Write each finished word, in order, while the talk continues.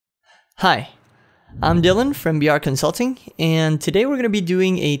Hi, I'm Dylan from BR Consulting, and today we're going to be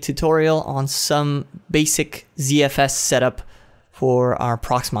doing a tutorial on some basic ZFS setup for our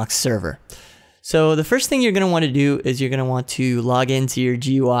Proxmox server. So the first thing you're going to want to do is you're going to want to log into your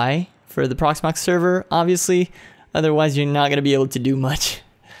GUI for the Proxmox server, obviously, otherwise you're not going to be able to do much.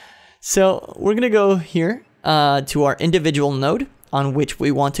 So we're going to go here to our individual node on which we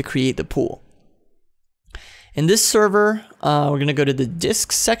want to create the pool. In this server, we're going to go to the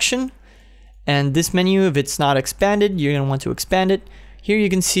disks section. And this menu, if it's not expanded, you're going to want to expand it. Here you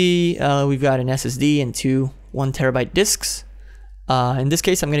can see we've got an SSD and two 1 terabyte disks. In this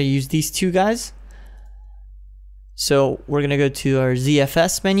case, I'm going to use these two guys. So we're going to go to our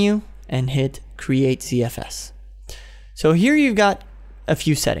ZFS menu and hit Create ZFS. So here you've got a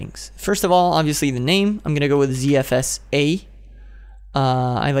few settings. First of all, obviously the name. I'm going to go with ZFS A.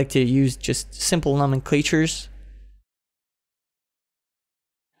 I like to use just simple nomenclatures.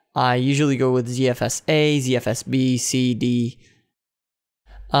 I usually go with ZFS A, ZFS B, C, D.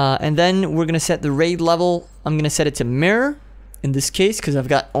 And then we're going to set the RAID level. I'm going to set it to mirror in this case because I've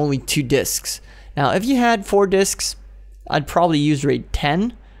got only 2 disks. Now, if you had 4 disks, I'd probably use RAID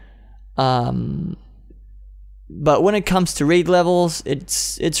 10. But when it comes to RAID levels,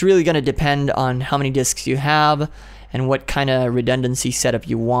 it's really going to depend on how many disks you have and what kind of redundancy setup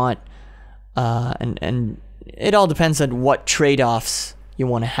you want. And it all depends on what trade-offs you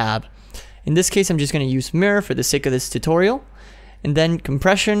want to have. In this case, I'm just going to use mirror for the sake of this tutorial. And then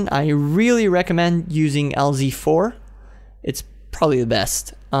compression, I really recommend using LZ4. It's probably the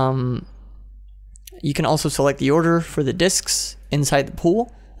best. You can also select the order for the disks inside the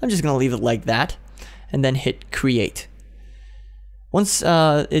pool. I'm just going to leave it like that and then hit create. Once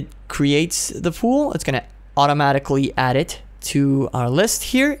it creates the pool, it's going to automatically add it to our list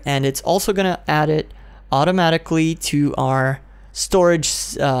here, and it's also going to add it automatically to our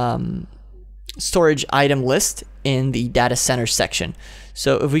storage item list in the data center section.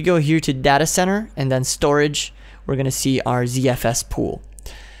 So if we go here to data center and then storage, we're going to see our ZFS pool.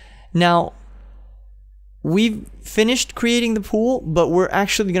 Now we've finished creating the pool, but we're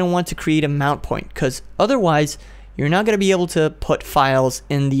actually going to want to create a mount point because otherwise you're not going to be able to put files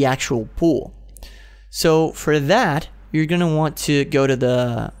in the actual pool. So for that, you're going to want to go to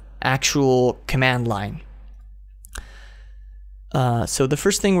the actual command line. So the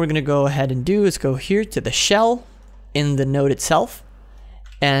first thing we're going to go ahead and do is go here to the shell in the node itself,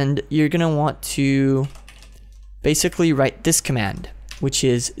 and you're going to want to basically write this command, which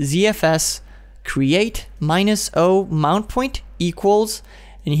is ZFS create -o mount point equals,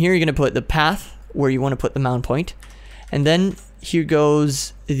 and here you're going to put the path where you want to put the mount point, and then here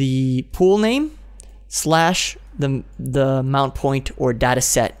goes the pool name slash the mount point or data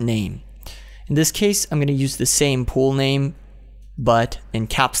set name. In this case, I'm going to use the same pool name but in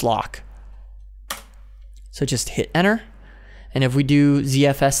caps lock. So just hit enter, and if we do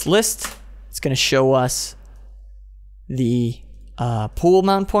ZFS list, it's going to show us the pool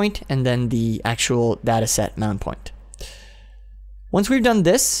mount point and then the actual dataset mount point. Once we've done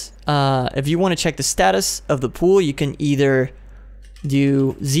this, if you want to check the status of the pool, you can either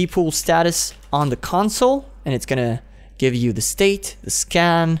do ZPOOL status on the console, and it's going to give you the state, the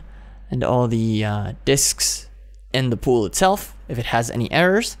scan, and all the disks in the pool itself if it has any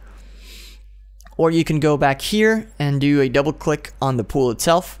errors. Or you can go back here and do a double click on the pool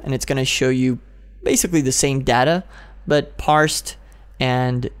itself, and it's going to show you basically the same data but parsed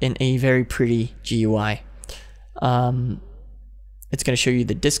and in a very pretty GUI. It's going to show you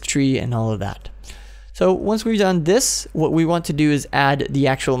the disk tree and all of that. So once we've done this, what we want to do is add the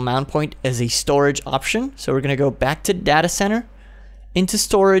actual mount point as a storage option. So we're going to go back to data center, into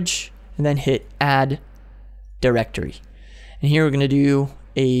storage, and then hit add directory. And here we're going to do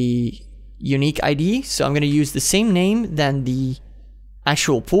a unique ID. So I'm going to use the same name than the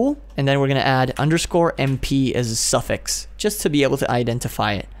actual pool, and then we're going to add _MP as a suffix just to be able to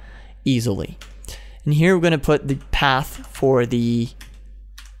identify it easily. And here we're going to put the path for the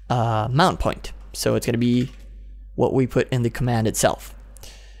mount point. So it's going to be what we put in the command itself.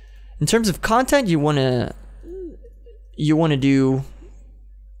 In terms of content, you want to do.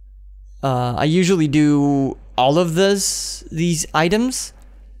 I usually do all of these items,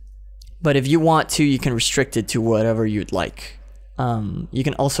 but if you want to, you can restrict it to whatever you'd like. You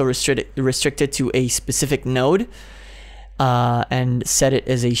can also restrict it to a specific node and set it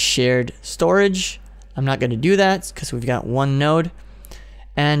as a shared storage. I'm not going to do that because we've got one node.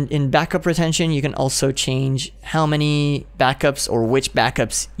 And in backup retention, you can also change how many backups or which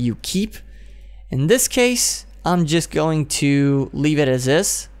backups you keep. In this case, I'm just going to leave it as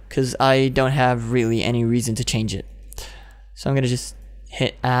is because I don't have really any reason to change it. So I'm going to just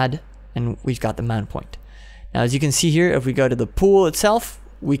hit add and we've got the mount point. Now, as you can see here, if we go to the pool itself,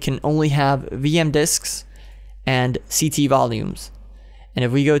 we can only have VM disks and CT volumes. And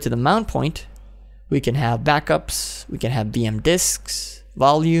if we go to the mount point, we can have backups, we can have VM disks,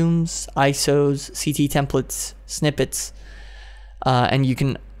 volumes, ISOs, CT templates, snippets, and you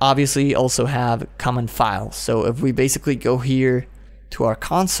can obviously also have common files. So if we basically go here to our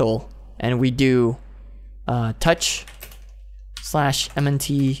console and we do touch/mnt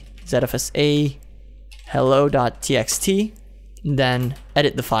ZFS hello.txt, then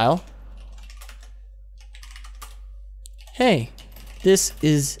edit the file. Hey, this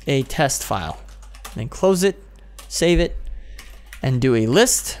is a test file. Then close it, save it, and do a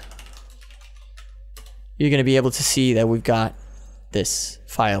list. You're going to be able to see that we've got this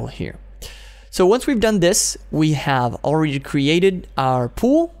file here. So once we've done this, we have already created our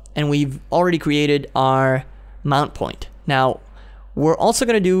pool and we've already created our mount point. Now, we're also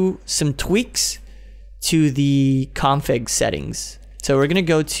going to do some tweaks to the config settings. So we're going to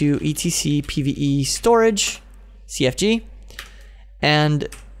go to etc PVE storage CFG, and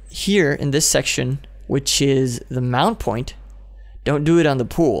here in this section, which is the mount point, don't do it on the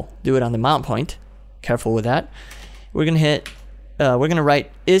pool, do it on the mount point. Careful with that. We're gonna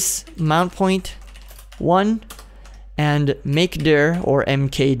write is mount point 1 and mkdir or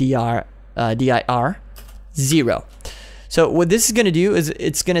mkdir dir 0. So what this is gonna do is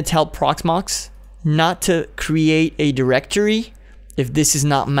it's gonna tell Proxmox not to create a directory if this is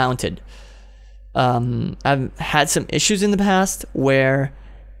not mounted. I've had some issues in the past where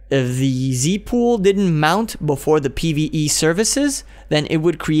if the ZPOOL didn't mount before the PVE services, then it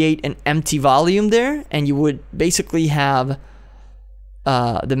would create an empty volume there, and you would basically have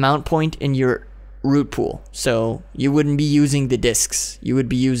the mount point in your root pool. So you wouldn't be using the disks. You would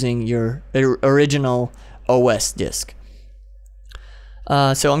be using your original OS disk.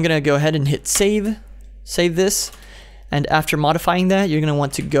 So I'm gonna go ahead and hit save this, and after modifying that, you're gonna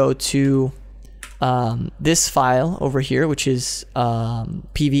want to go to this file over here, which is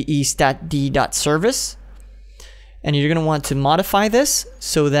pve-statd.service, and you're going to want to modify this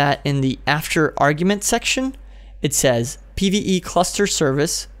so that in the after argument section it says PVE cluster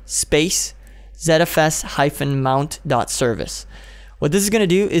service space ZFS-mount.service. What this is going to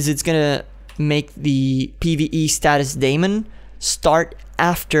do is it's going to make the PVE status daemon start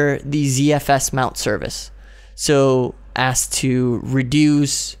after the ZFS mount service, so as to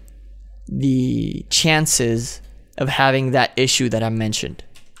reduce the chances of having that issue that I mentioned.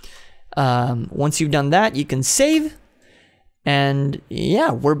 Once you've done that, you can save, and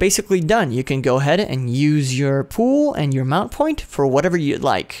yeah, we're basically done. You can go ahead and use your pool and your mount point for whatever you'd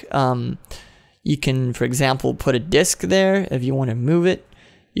like. You can, for example, put a disk there if you want to move it.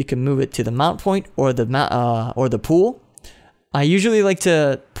 You can move it to the mount point or the pool. I usually like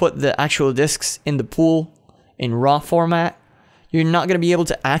to put the actual disks in the pool in raw format. You're not going to be able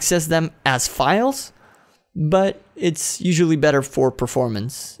to access them as files, but it's usually better for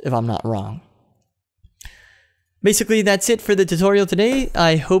performance, if I'm not wrong. Basically, that's it for the tutorial today.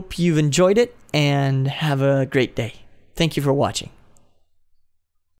 I hope you've enjoyed it and have a great day. Thank you for watching.